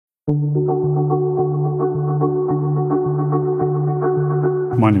My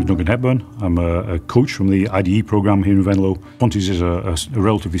name is Duncan Hepburn. I'm a coach from the IDE program here in Venlo. Fontys is a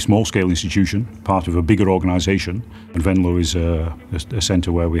relatively small-scale institution, part of a bigger organisation. And Venlo is a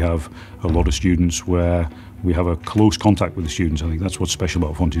centre where we have a lot of students, where we have a close contact with the students. I think that's what's special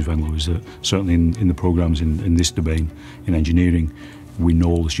about Fontys Venlo, is that certainly in the programmes in this domain, in engineering, we know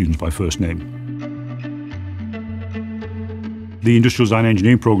all the students by first name. The Industrial Design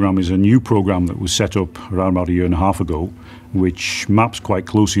Engineering programme is a new programme that was set up around about a year and a half ago, which maps quite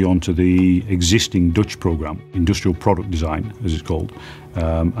closely onto the existing Dutch programme, Industrial Product Design, as it's called.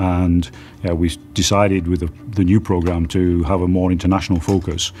 We decided with the new programme to have a more international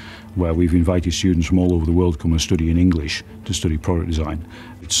focus, where we've invited students from all over the world to come and study in English, to study product design.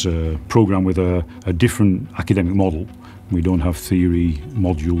 It's a programme with a different academic model. We don't have theory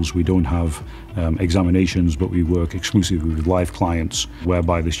modules, we don't have examinations, but we work exclusively with live clients,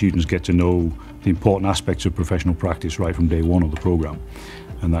 whereby the students get to know the important aspects of professional practice right from day one of the programme.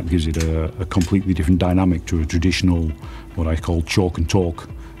 And that gives it a completely different dynamic to a traditional, what I call chalk and talk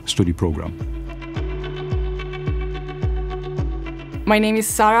study programme. My name is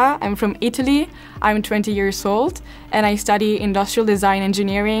Sara, I'm from Italy, I'm 20 years old and I study Industrial Design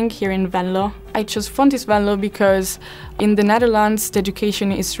Engineering here in Venlo. I chose Fontys Venlo because in the Netherlands the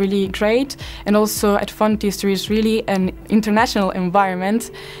education is really great, and also at Fontys there is really an international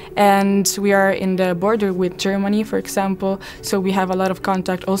environment, and we are in the border with Germany, for example, so we have a lot of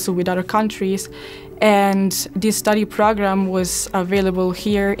contact also with other countries. And this study program was available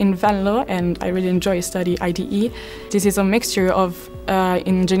here in Venlo, and I really enjoy studying IDE. This is a mixture of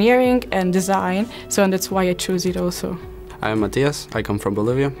engineering and design, so that's why I chose it also. I'm Matthias, I come from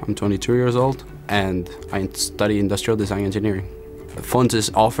Bolivia, I'm 22 years old, and I study Industrial Design Engineering.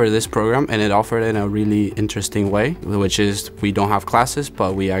 Fontys offer this program, and it offered it in a really interesting way, which is we don't have classes,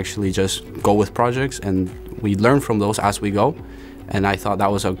 but we actually just go with projects and we learn from those as we go, and I thought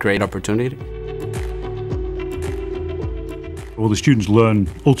that was a great opportunity. Well, the students learn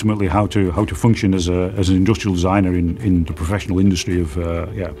ultimately how to function as an industrial designer in the professional industry of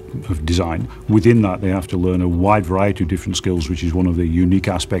design. Within that, they have to learn a wide variety of different skills, which is one of the unique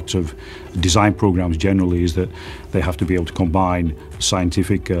aspects of design programs generally, is that they have to be able to combine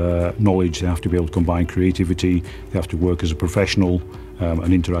scientific knowledge, they have to be able to combine creativity, they have to work as a professional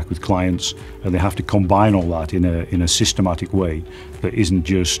and interact with clients, and they have to combine all that in a systematic way that isn't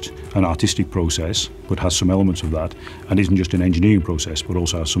just an artistic process but has some elements of that, and isn't just an engineering process but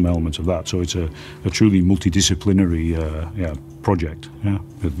also has some elements of that. So it's a truly multidisciplinary project,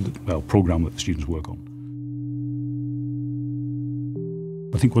 program that the students work on.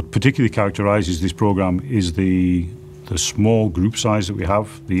 I think what particularly characterises this program is the small group size that we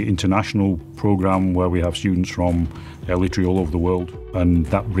have, the international program where we have students from literally all over the world, and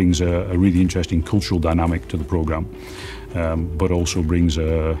that brings a really interesting cultural dynamic to the program, but also brings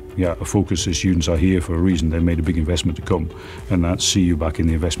a focus. The students are here for a reason. They made a big investment to come, and that's see you back in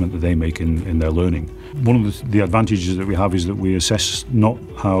the investment that they make in their learning. One of the advantages that we have is that we assess not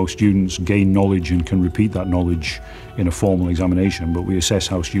how students gain knowledge and can repeat that knowledge in a formal examination, but we assess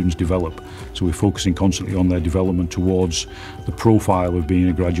how students develop. So we're focusing constantly on their development towards the profile of being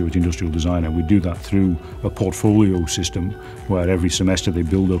a graduate industrial designer. We do that through a portfolio system where every semester they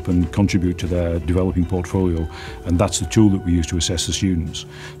build up and contribute to their developing portfolio, and that's the tool that we use to assess the students.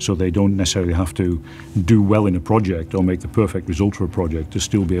 So they don't necessarily have to do well in a project or make the perfect result for a project to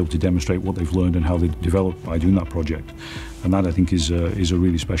still be able to demonstrate what they've learned and how they develop by doing that project. And that, I think, is a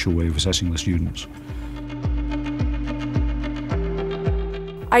really special way of assessing the students.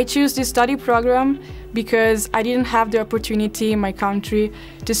 I chose this study program because I didn't have the opportunity in my country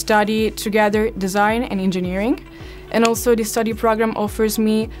to study together design and engineering. And also this study program offers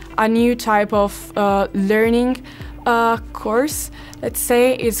me a new type of learning course. Let's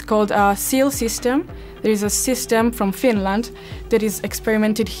say it's called a SEAL system. There is a system from Finland that is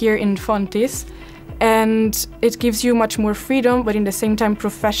experimented here in Fontys. And it gives you much more freedom, but in the same time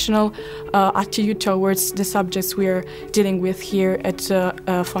professional attitude towards the subjects we're dealing with here at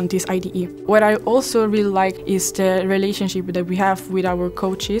Fontys IDE. What I also really like is the relationship that we have with our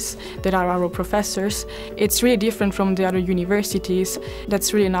coaches, that are our professors. It's really different from the other universities.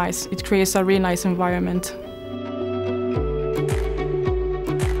 That's really nice. It creates a really nice environment.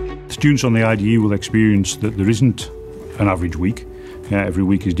 Students on the IDE will experience that there isn't an average week. Every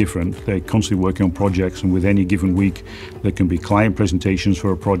week is different. They're constantly working on projects, and with any given week there can be client presentations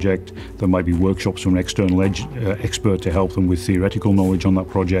for a project, there might be workshops from an external expert to help them with theoretical knowledge on that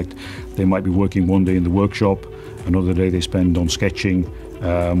project. They might be working one day in the workshop Another day they spend on sketching.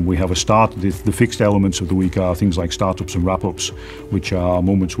 We have the fixed elements of the week are things like startups and wrap-ups, which are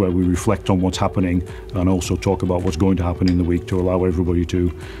moments where we reflect on what's happening and also talk about what's going to happen in the week to allow everybody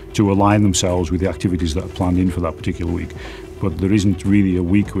to align themselves with the activities that are planned in for that particular week. But there isn't really a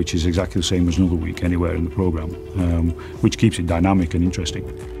week which is exactly the same as another week anywhere in the programme, which keeps it dynamic and interesting.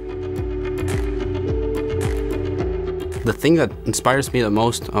 The thing that inspires me the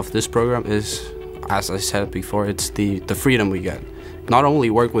most of this program is, as I said before, it's the freedom we get. Not only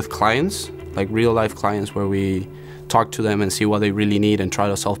work with clients, like real life clients where we talk to them and see what they really need and try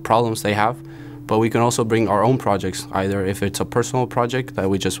to solve problems they have, but we can also bring our own projects, either if it's a personal project that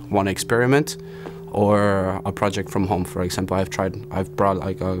we just want to experiment, or a project from home. For example, I've brought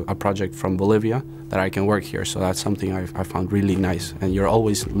like a project from Bolivia that I can work here, so that's something I found really nice. And you're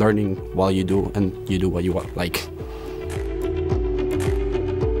always learning while you do, and you do what you want, like.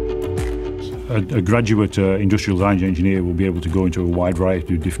 A graduate industrial design engineer will be able to go into a wide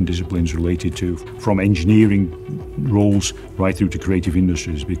variety of different disciplines related to, from engineering roles right through to creative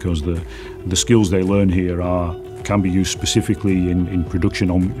industries, because the skills they learn here can be used specifically in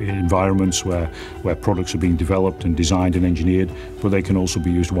production environments where products are being developed and designed and engineered, but they can also be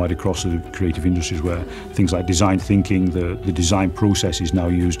used wide across the creative industries where things like design thinking, the design process is now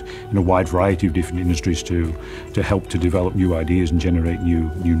used in a wide variety of different industries to help to develop new ideas and generate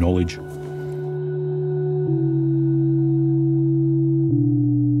new knowledge.